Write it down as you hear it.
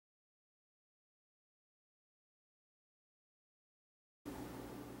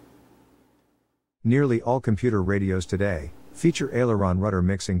Nearly all computer radios today feature aileron rudder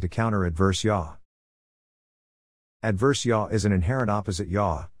mixing to counter adverse yaw. Adverse yaw is an inherent opposite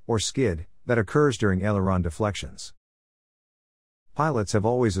yaw, or skid, that occurs during aileron deflections. Pilots have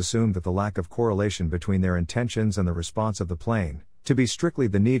always assumed that the lack of correlation between their intentions and the response of the plane to be strictly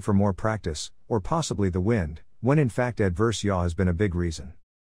the need for more practice, or possibly the wind, when in fact adverse yaw has been a big reason.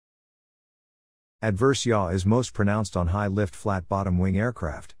 Adverse yaw is most pronounced on high-lift flat-bottom wing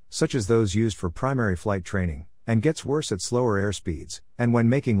aircraft, such as those used for primary flight training, and gets worse at slower airspeeds, and when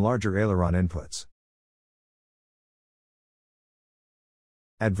making larger aileron inputs.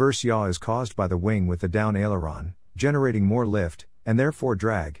 Adverse yaw is caused by the wing with the down aileron, generating more lift, and therefore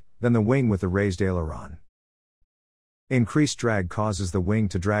drag, than the wing with the raised aileron. Increased drag causes the wing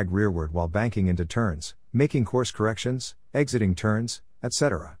to drag rearward while banking into turns, making course corrections, exiting turns,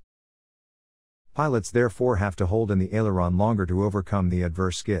 etc. Pilots therefore have to hold in the aileron longer to overcome the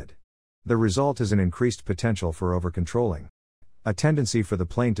adverse skid. The result is an increased potential for overcontrolling, a tendency for the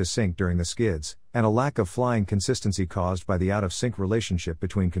plane to sink during the skids, and a lack of flying consistency caused by the out-of-sync relationship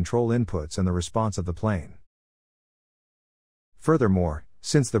between control inputs and the response of the plane. Furthermore,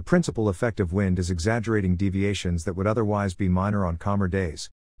 since the principal effect of wind is exaggerating deviations that would otherwise be minor on calmer days,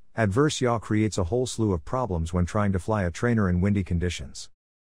 adverse yaw creates a whole slew of problems when trying to fly a trainer in windy conditions.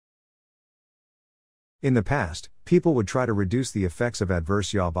 In the past, people would try to reduce the effects of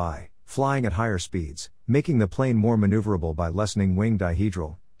adverse yaw by flying at higher speeds, making the plane more maneuverable by lessening wing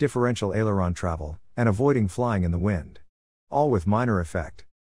dihedral, differential aileron travel, and avoiding flying in the wind. All with minor effect.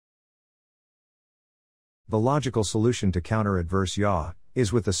 The logical solution to counter adverse yaw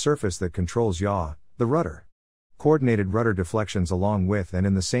is with the surface that controls yaw, the rudder. Coordinated rudder deflections along with and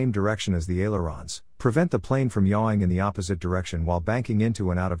in the same direction as the ailerons prevent the plane from yawing in the opposite direction while banking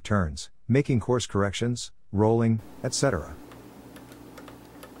into and out of turns, making course corrections, rolling, etc.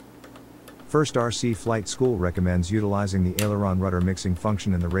 First RC Flight School recommends utilizing the aileron rudder mixing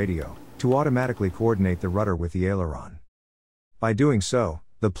function in the radio to automatically coordinate the rudder with the aileron. By doing so,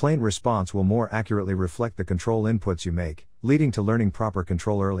 the plane response will more accurately reflect the control inputs you make, leading to learning proper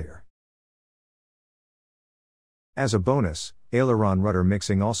control earlier. As a bonus, aileron rudder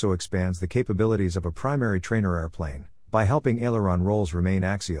mixing also expands the capabilities of a primary trainer airplane by helping aileron rolls remain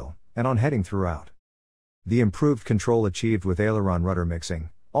axial and on heading throughout. The improved control achieved with aileron rudder mixing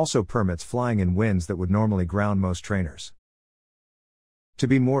also permits flying in winds that would normally ground most trainers. To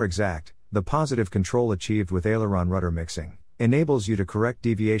be more exact, the positive control achieved with aileron rudder mixing enables you to correct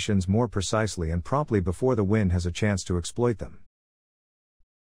deviations more precisely and promptly before the wind has a chance to exploit them.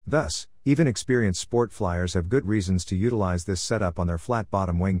 Thus, even experienced sport flyers have good reasons to utilize this setup on their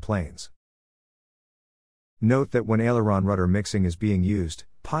flat-bottom wing planes. Note that when aileron rudder mixing is being used,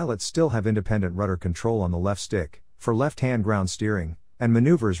 pilots still have independent rudder control on the left stick, for left-hand ground steering, and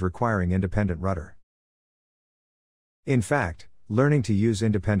maneuvers requiring independent rudder. In fact, learning to use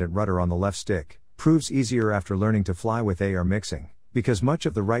independent rudder on the left stick proves easier after learning to fly with AR mixing, because much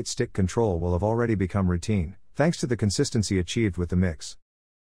of the right stick control will have already become routine, thanks to the consistency achieved with the mix.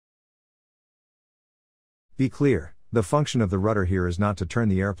 Be clear, the function of the rudder here is not to turn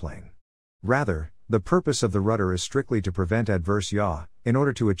the airplane. Rather, the purpose of the rudder is strictly to prevent adverse yaw, in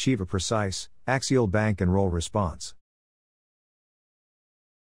order to achieve a precise, axial bank and roll response.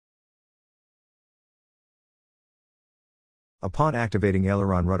 Upon activating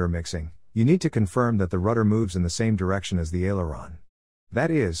aileron rudder mixing, you need to confirm that the rudder moves in the same direction as the aileron. That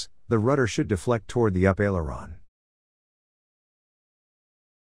is, the rudder should deflect toward the up aileron.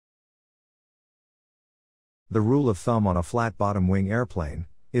 The rule of thumb on a flat-bottom wing airplane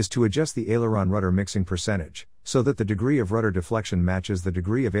is to adjust the aileron rudder mixing percentage, so that the degree of rudder deflection matches the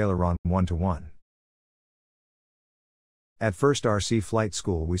degree of aileron 1:1. At First RC Flight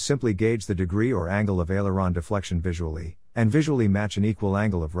School we simply gauge the degree or angle of aileron deflection visually, and visually match an equal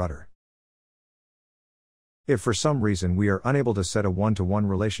angle of rudder. If for some reason we are unable to set a 1-to-1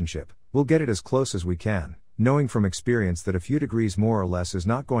 relationship, we'll get it as close as we can, knowing from experience that a few degrees more or less is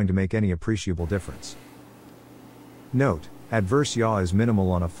not going to make any appreciable difference. Note, adverse yaw is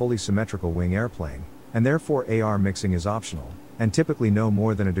minimal on a fully symmetrical wing airplane, and therefore AR mixing is optional, and typically no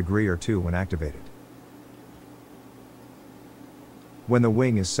more than a degree or two when activated. When the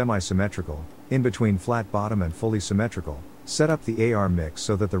wing is semi-symmetrical, in between flat bottom and fully symmetrical, set up the AR mix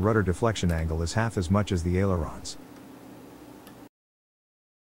so that the rudder deflection angle is half as much as the ailerons.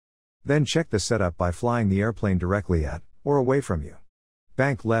 Then check the setup by flying the airplane directly at, or away from you.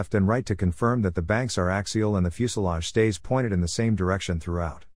 Bank left and right to confirm that the banks are axial and the fuselage stays pointed in the same direction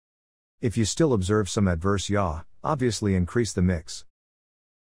throughout. If you still observe some adverse yaw, obviously increase the mix.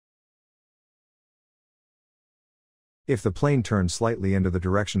 If the plane turns slightly into the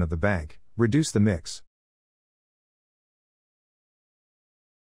direction of the bank, Reduce the mix.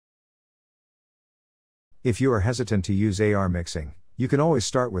 If you are hesitant to use AR mixing, you can always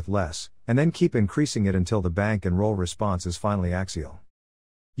start with less, and then keep increasing it until the bank and roll response is finally axial.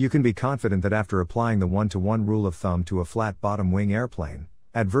 You can be confident that after applying the 1-to-1 rule of thumb to a flat bottom wing airplane,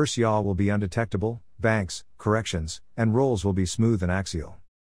 adverse yaw will be undetectable, banks, corrections, and rolls will be smooth and axial.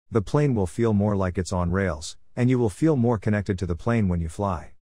 The plane will feel more like it's on rails, and you will feel more connected to the plane when you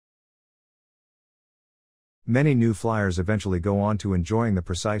fly. Many new flyers eventually go on to enjoying the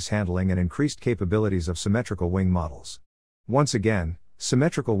precise handling and increased capabilities of symmetrical wing models. Once again,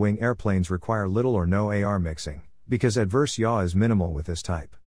 symmetrical wing airplanes require little or no AR mixing, because adverse yaw is minimal with this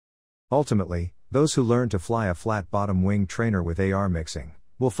type. Ultimately, those who learn to fly a flat bottom wing trainer with AR mixing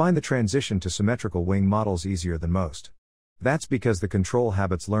will find the transition to symmetrical wing models easier than most. That's because the control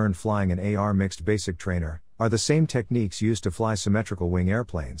habits learned flying an AR mixed basic trainer are the same techniques used to fly symmetrical wing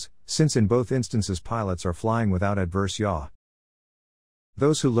airplanes, since in both instances pilots are flying without adverse yaw.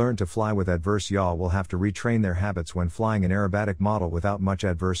 Those who learn to fly with adverse yaw will have to retrain their habits when flying an aerobatic model without much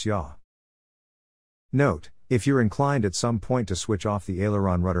adverse yaw. Note, if you're inclined at some point to switch off the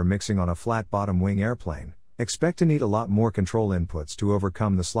aileron rudder mixing on a flat bottom wing airplane, expect to need a lot more control inputs to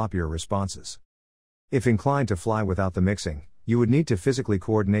overcome the sloppier responses. If inclined to fly without the mixing, you would need to physically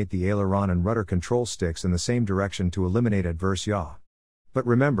coordinate the aileron and rudder control sticks in the same direction to eliminate adverse yaw. But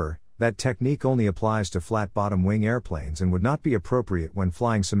remember, that technique only applies to flat bottom wing airplanes and would not be appropriate when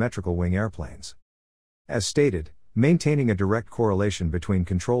flying symmetrical wing airplanes. As stated, maintaining a direct correlation between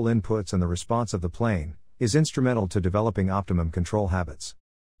control inputs and the response of the plane is instrumental to developing optimum control habits.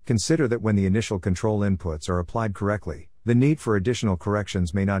 Consider that when the initial control inputs are applied correctly, the need for additional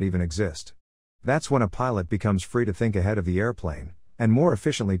corrections may not even exist. That's when a pilot becomes free to think ahead of the airplane, and more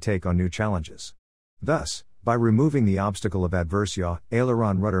efficiently take on new challenges. Thus, by removing the obstacle of adverse yaw,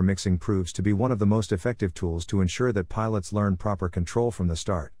 aileron rudder mixing proves to be one of the most effective tools to ensure that pilots learn proper control from the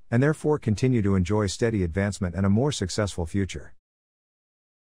start, and therefore continue to enjoy steady advancement and a more successful future.